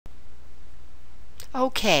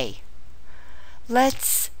Okay,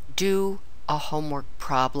 let's do a homework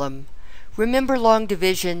problem. Remember long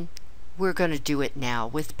division? We're going to do it now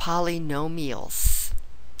with polynomials.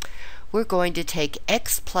 We're going to take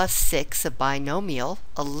x plus 6, a binomial,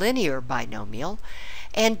 a linear binomial,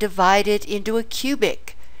 and divide it into a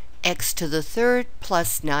cubic. X to the third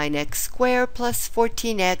plus 9x squared plus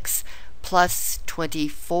 14x plus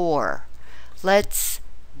 24. Let's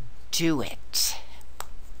do it.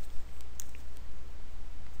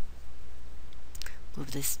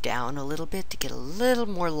 Move this down a little bit to get a little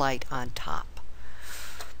more light on top.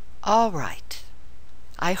 All right.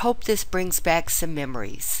 I hope this brings back some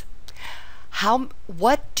memories.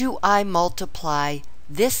 What do I multiply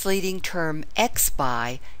this leading term x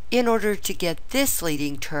by in order to get this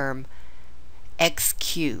leading term x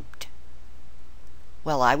cubed?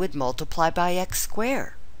 Well, I would multiply by x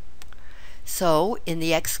squared. So in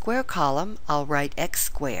the x squared column, I'll write x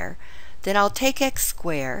squared. Then I'll take x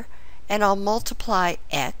squared and I'll multiply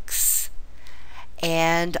x,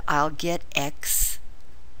 and I'll get x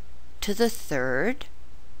to the third,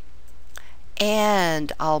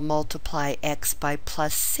 and I'll multiply x by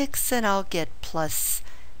plus 6, and I'll get plus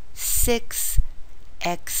 6x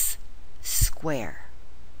squared.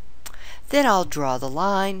 Then I'll draw the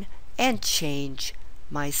line and change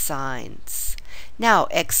my signs. Now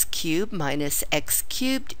x cubed minus x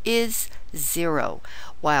cubed is 0,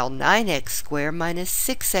 while 9x squared minus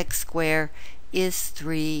 6x squared is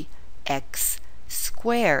 3x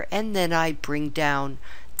squared. And then I bring down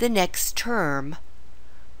the next term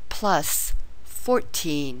plus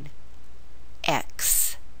 14x.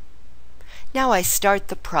 Now I start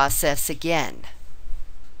the process again.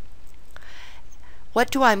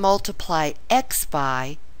 What do I multiply x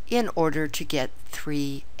by in order to get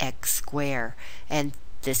 3x squared? And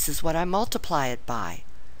this is what I multiply it by,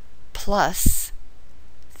 plus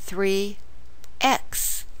 3x,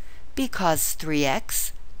 because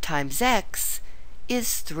 3x times x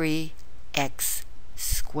is 3x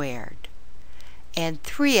squared. And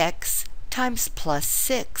 3x times plus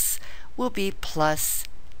 6 will be plus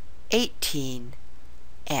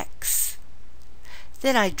 18x.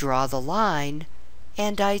 Then I draw the line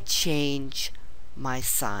and I change my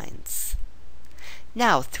signs.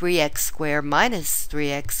 Now 3x squared minus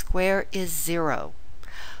 3x squared is 0.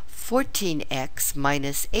 14x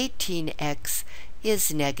minus 18x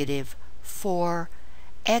is negative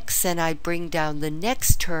 4x, and I bring down the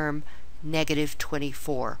next term, negative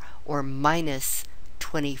 24, or minus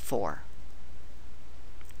 24.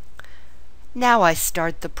 Now I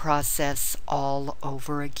start the process all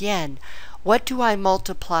over again. What do I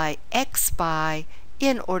multiply x by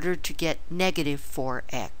in order to get negative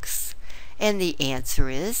 4x? And the answer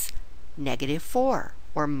is negative 4,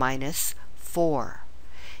 or minus 4.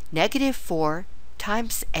 Negative 4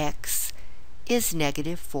 times x is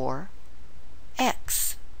negative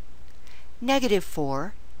 4x. Negative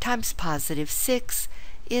 4 times positive 6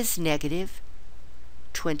 is negative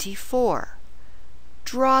 24.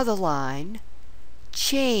 Draw the line,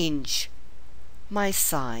 change my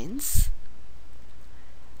signs.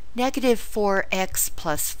 Negative 4x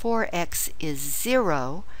plus 4x is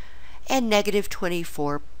 0, and negative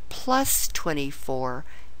 24 plus 24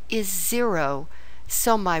 is 0,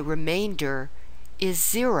 so my remainder is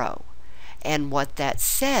 0. And what that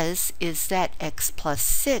says is that x plus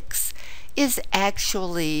 6 is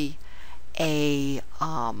actually a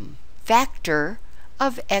factor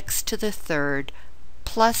of x to the third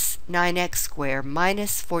plus 9x squared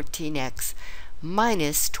minus 14x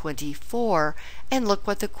minus 24, and look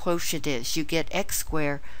what the quotient is. You get x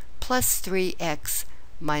squared plus 3x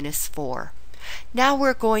minus 4. Now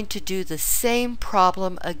we're going to do the same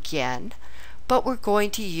problem again, but we're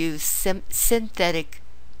going to use synthetic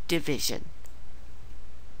division.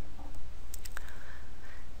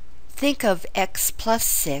 Think of x plus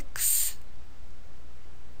 6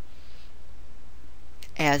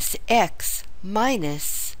 as x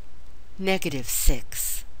minus negative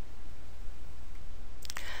 6.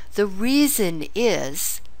 The reason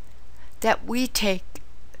is that we take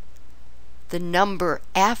the number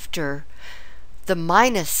after the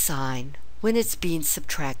minus sign when it's being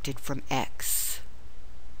subtracted from x.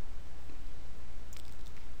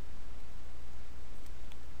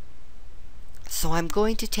 So I'm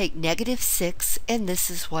going to take negative 6, and this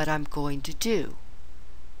is what I'm going to do.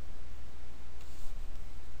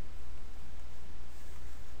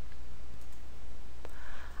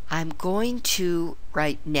 I'm going to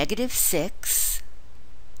write negative 6,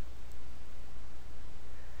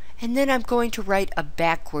 and then I'm going to write a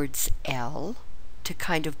backwards L to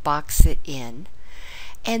kind of box it in,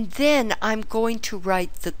 and then I'm going to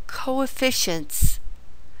write the coefficients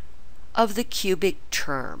of the cubic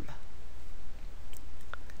term.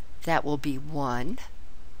 That will be 1,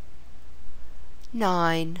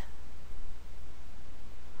 9,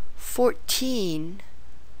 14,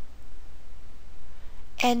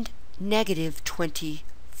 and negative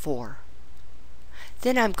 24.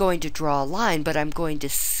 Then I'm going to draw a line, but I'm going to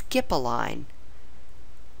skip a line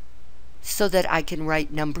so that I can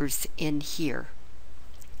write numbers in here.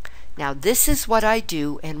 Now this is what I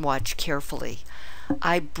do, and watch carefully.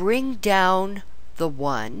 I bring down the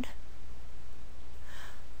 1,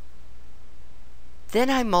 then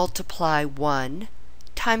I multiply 1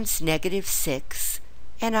 times negative 6,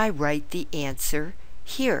 and I write the answer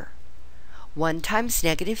here. 1 times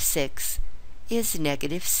negative 6 is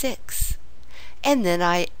negative 6. And then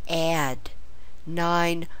I add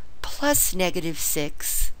 9 plus negative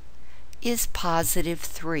 6 is positive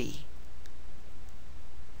 3.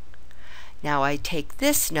 Now I take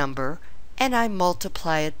this number and I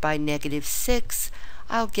multiply it by negative 6.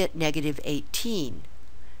 I'll get negative 18,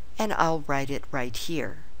 and I'll write it right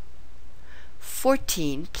here.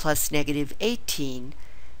 14 plus negative 18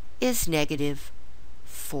 is negative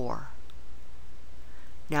 4.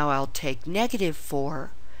 Now I'll take negative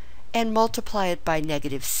 4 and multiply it by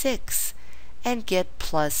negative 6 and get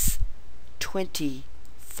plus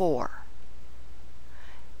 24.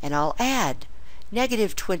 And I'll add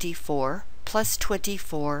negative 24 plus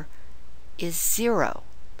 24 is 0.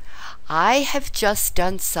 I have just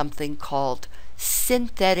done something called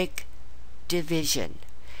synthetic division,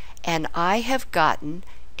 and I have gotten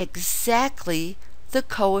exactly the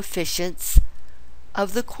coefficients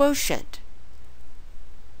of the quotient.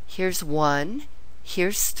 Here's 1,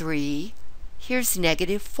 here's 3, here's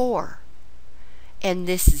negative 4, and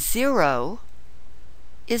this 0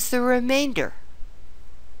 is the remainder.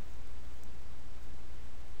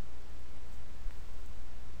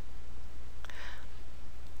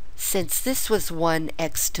 Since this was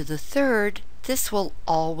 1x to the third, this will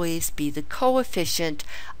always be the coefficient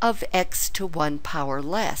of x to 1 power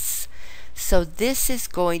less. So this is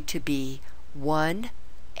going to be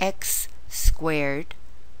 1x squared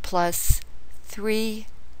plus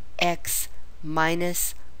 3x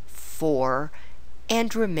minus 4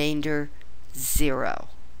 and remainder 0.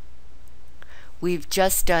 We've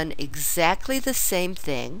just done exactly the same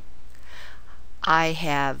thing. I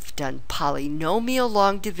have done polynomial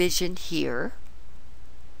long division here,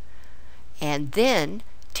 and then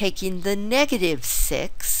taking the negative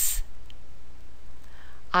 6,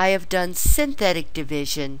 I have done synthetic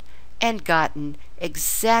division and gotten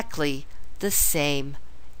exactly the same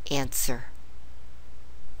answer.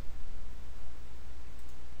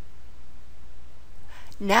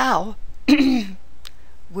 Now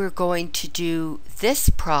we're going to do this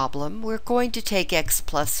problem. We're going to take x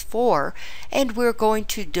plus 4 and we're going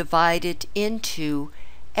to divide it into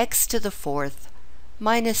x to the fourth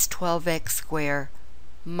minus 12x squared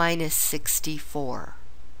minus 64.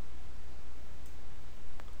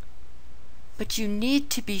 But you need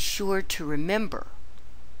to be sure to remember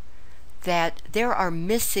that there are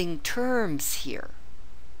missing terms here.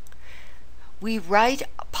 We write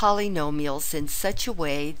polynomials in such a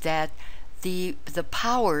way that the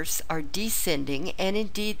powers are descending, and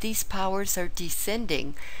indeed these powers are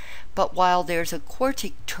descending, but while there's a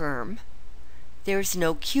quartic term, there's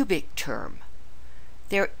no cubic term.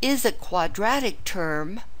 There is a quadratic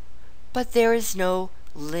term, but there is no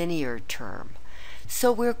linear term.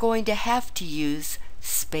 So we're going to have to use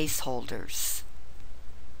space holders.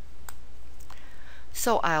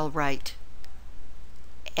 So I'll write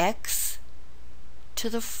x to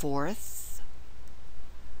the fourth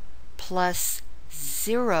plus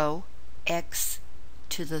 0x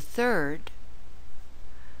to the third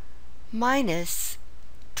minus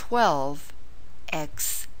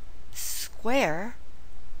 12x squared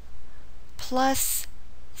plus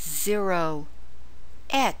 0x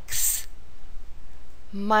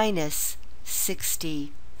minus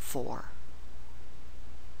 64.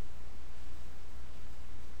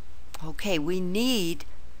 Okay, we need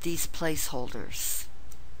these placeholders.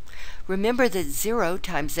 Remember that 0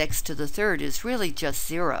 times x to the third is really just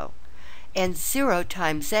 0, and 0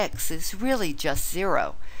 times x is really just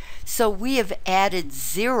 0. So we have added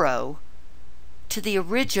 0 to the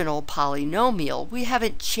original polynomial. We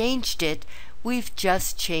haven't changed it, we've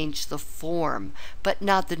just changed the form, but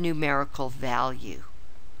not the numerical value.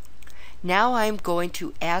 Now I'm going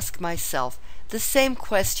to ask myself the same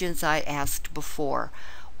questions I asked before.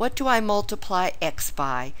 What do I multiply x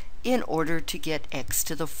by in order to get x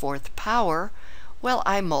to the fourth power? Well,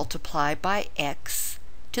 I multiply by x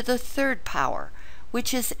to the third power,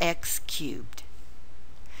 which is x cubed.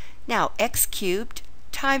 Now, x cubed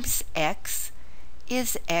times x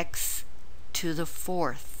is x to the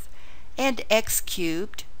fourth, and x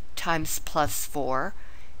cubed times plus 4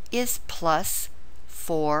 is plus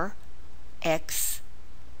 4x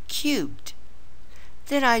cubed.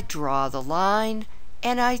 Then I draw the line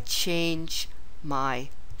and I change my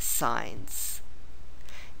signs.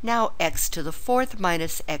 Now x to the fourth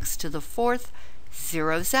minus x to the fourth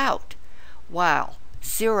zeroes out, while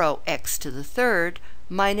 0x to the third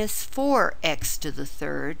minus 4x to the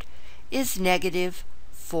third is negative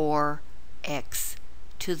 4x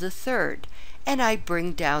to the third. And I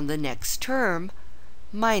bring down the next term,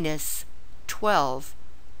 minus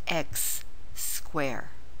 12x squared.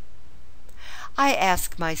 I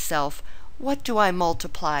ask myself, what do I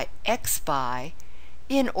multiply x by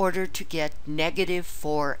in order to get negative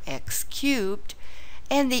 4x cubed?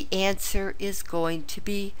 And the answer is going to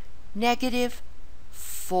be negative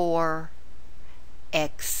 4x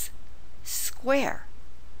squared.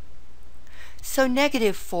 So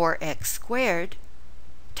negative 4x squared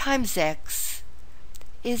times x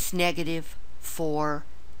is negative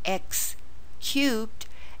 4x cubed,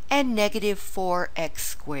 and negative 4x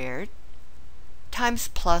squared times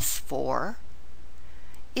plus 4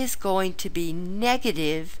 is going to be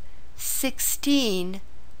negative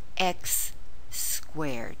 16x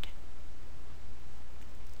squared.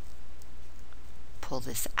 Pull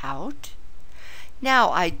this out.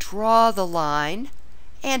 Now I draw the line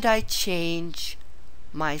and I change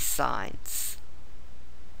my signs.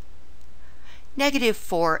 Negative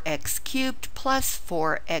 4x cubed plus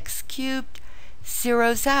 4x cubed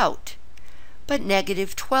zeroes out, but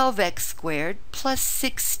negative 12x squared plus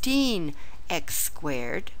 16x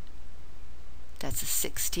squared, that's a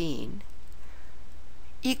 16,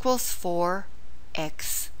 equals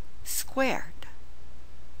 4x squared.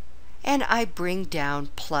 And I bring down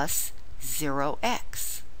plus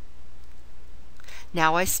 0x.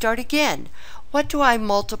 Now I start again. What do I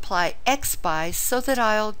multiply x by so that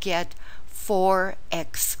I'll get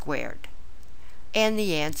 4x squared? And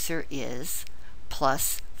the answer is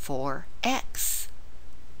plus 4x.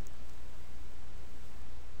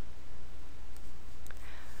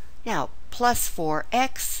 Now, plus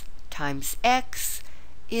 4x times x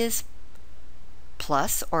is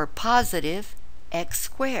plus or positive x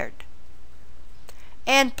squared.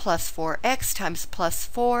 And plus 4x times plus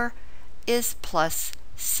 4 is plus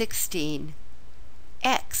 16x.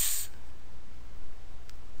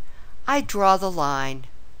 I draw the line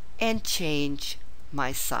and change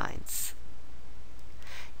my signs.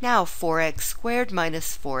 Now 4x squared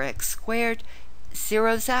minus 4x squared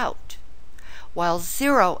zeroes out, while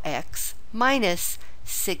 0x minus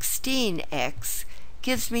 16x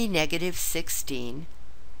gives me negative 16x,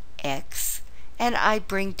 and I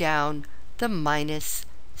bring down the minus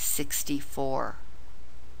 64.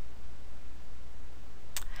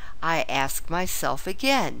 I ask myself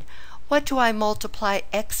again, what do I multiply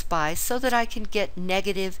x by so that I can get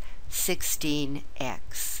negative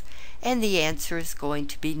 16x? And the answer is going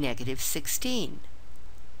to be negative 16.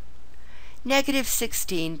 Negative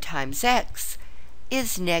 16 times x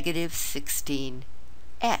is negative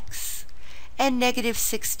 16x. And negative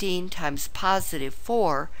 16 times positive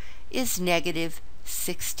 4 is negative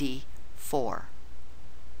 64.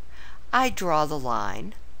 I draw the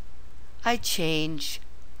line. I change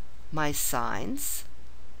my signs.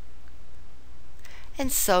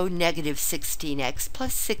 And so negative 16x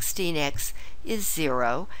plus 16x is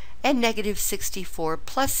 0, and negative 64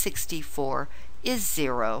 plus 64 is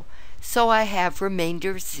 0. So I have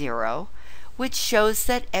remainder 0, which shows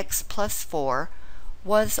that x plus 4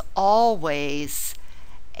 was always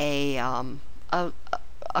a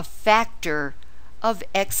factor of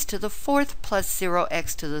x to the fourth plus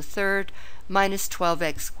 0x to the third minus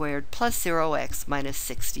 12x squared plus 0x minus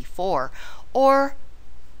 64, or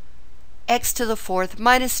x to the fourth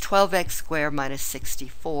minus 12x squared minus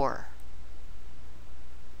 64.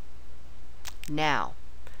 Now,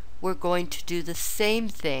 we're going to do the same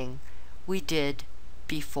thing we did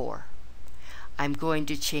before. I'm going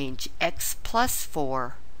to change x plus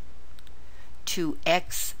 4 to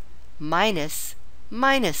x minus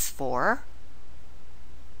 4.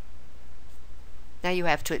 Now you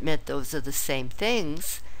have to admit those are the same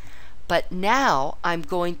things, but now I'm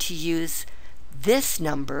going to use this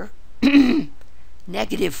number,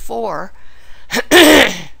 negative 4,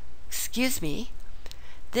 excuse me,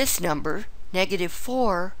 this number, negative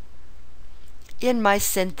 4, in my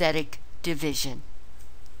synthetic division.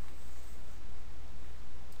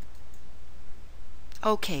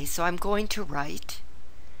 Okay, so I'm going to write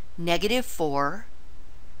negative 4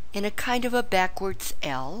 in a kind of a backwards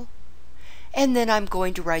L, and then I'm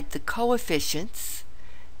going to write the coefficients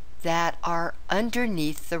that are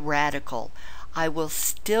underneath the radical. I will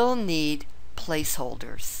still need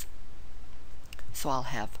placeholders. So I'll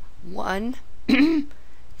have 1,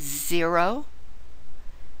 0,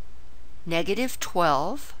 negative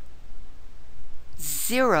 12,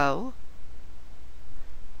 0,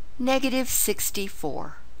 negative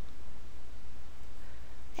 64.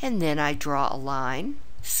 And then I draw a line,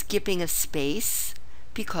 skipping a space,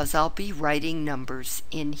 because I'll be writing numbers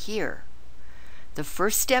in here. The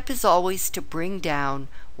first step is always to bring down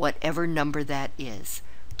whatever number that is.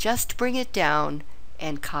 Just bring it down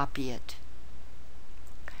and copy it.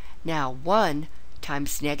 Now 1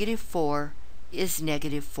 times negative 4 is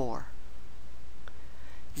negative 4.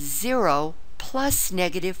 0 plus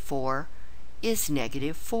negative 4 is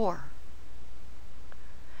negative 4.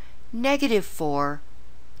 Negative 4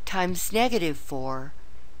 times negative 4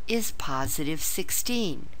 is positive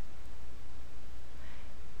 16.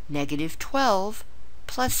 Negative 12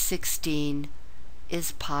 plus 16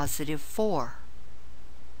 is positive 4.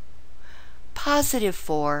 Positive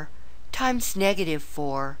 4 times negative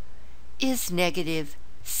 4 is negative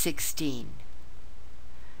 16.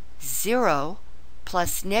 0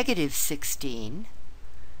 plus negative 16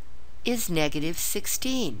 is negative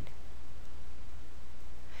 16.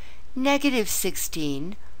 Negative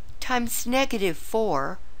 16 times negative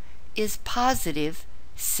 4 is positive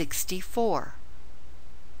 64.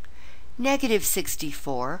 Negative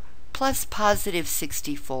 64 plus positive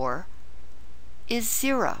 64 is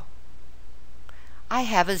 0. I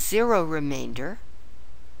have a 0 remainder,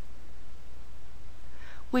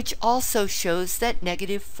 which also shows that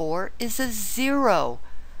negative 4 is a 0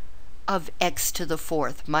 of x to the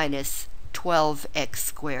 4th minus 12x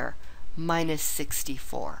squared minus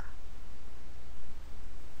 64.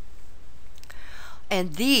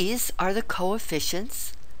 And these are the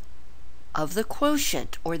coefficients of the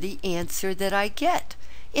quotient, or the answer that I get.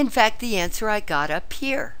 In fact, the answer I got up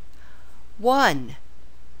here. 1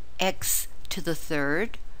 x to the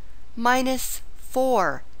 3rd minus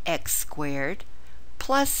 4x squared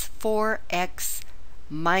plus 4x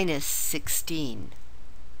minus 16.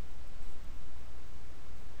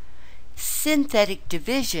 Synthetic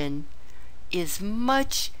division is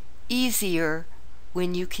much easier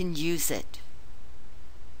when you can use it.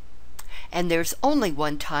 And there's only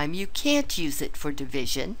one time you can't use it for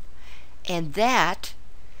division, and that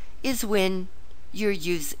is when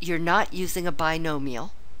you're not using a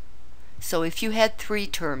binomial. So if you had 3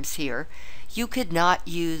 terms here, you could not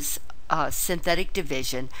use synthetic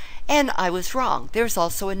division, and I was wrong. There's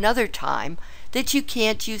also another time that you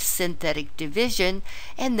can't use synthetic division,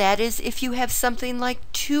 and that is if you have something like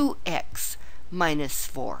 2x minus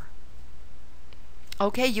 4.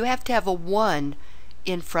 Okay, you have to have a 1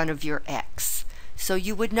 in front of your x. So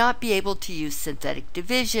you would not be able to use synthetic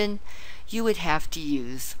division. You would have to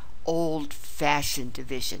use old-fashioned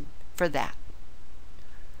division for that.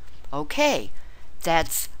 Okay,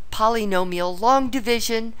 that's polynomial long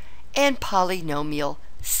division and polynomial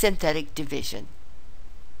synthetic division.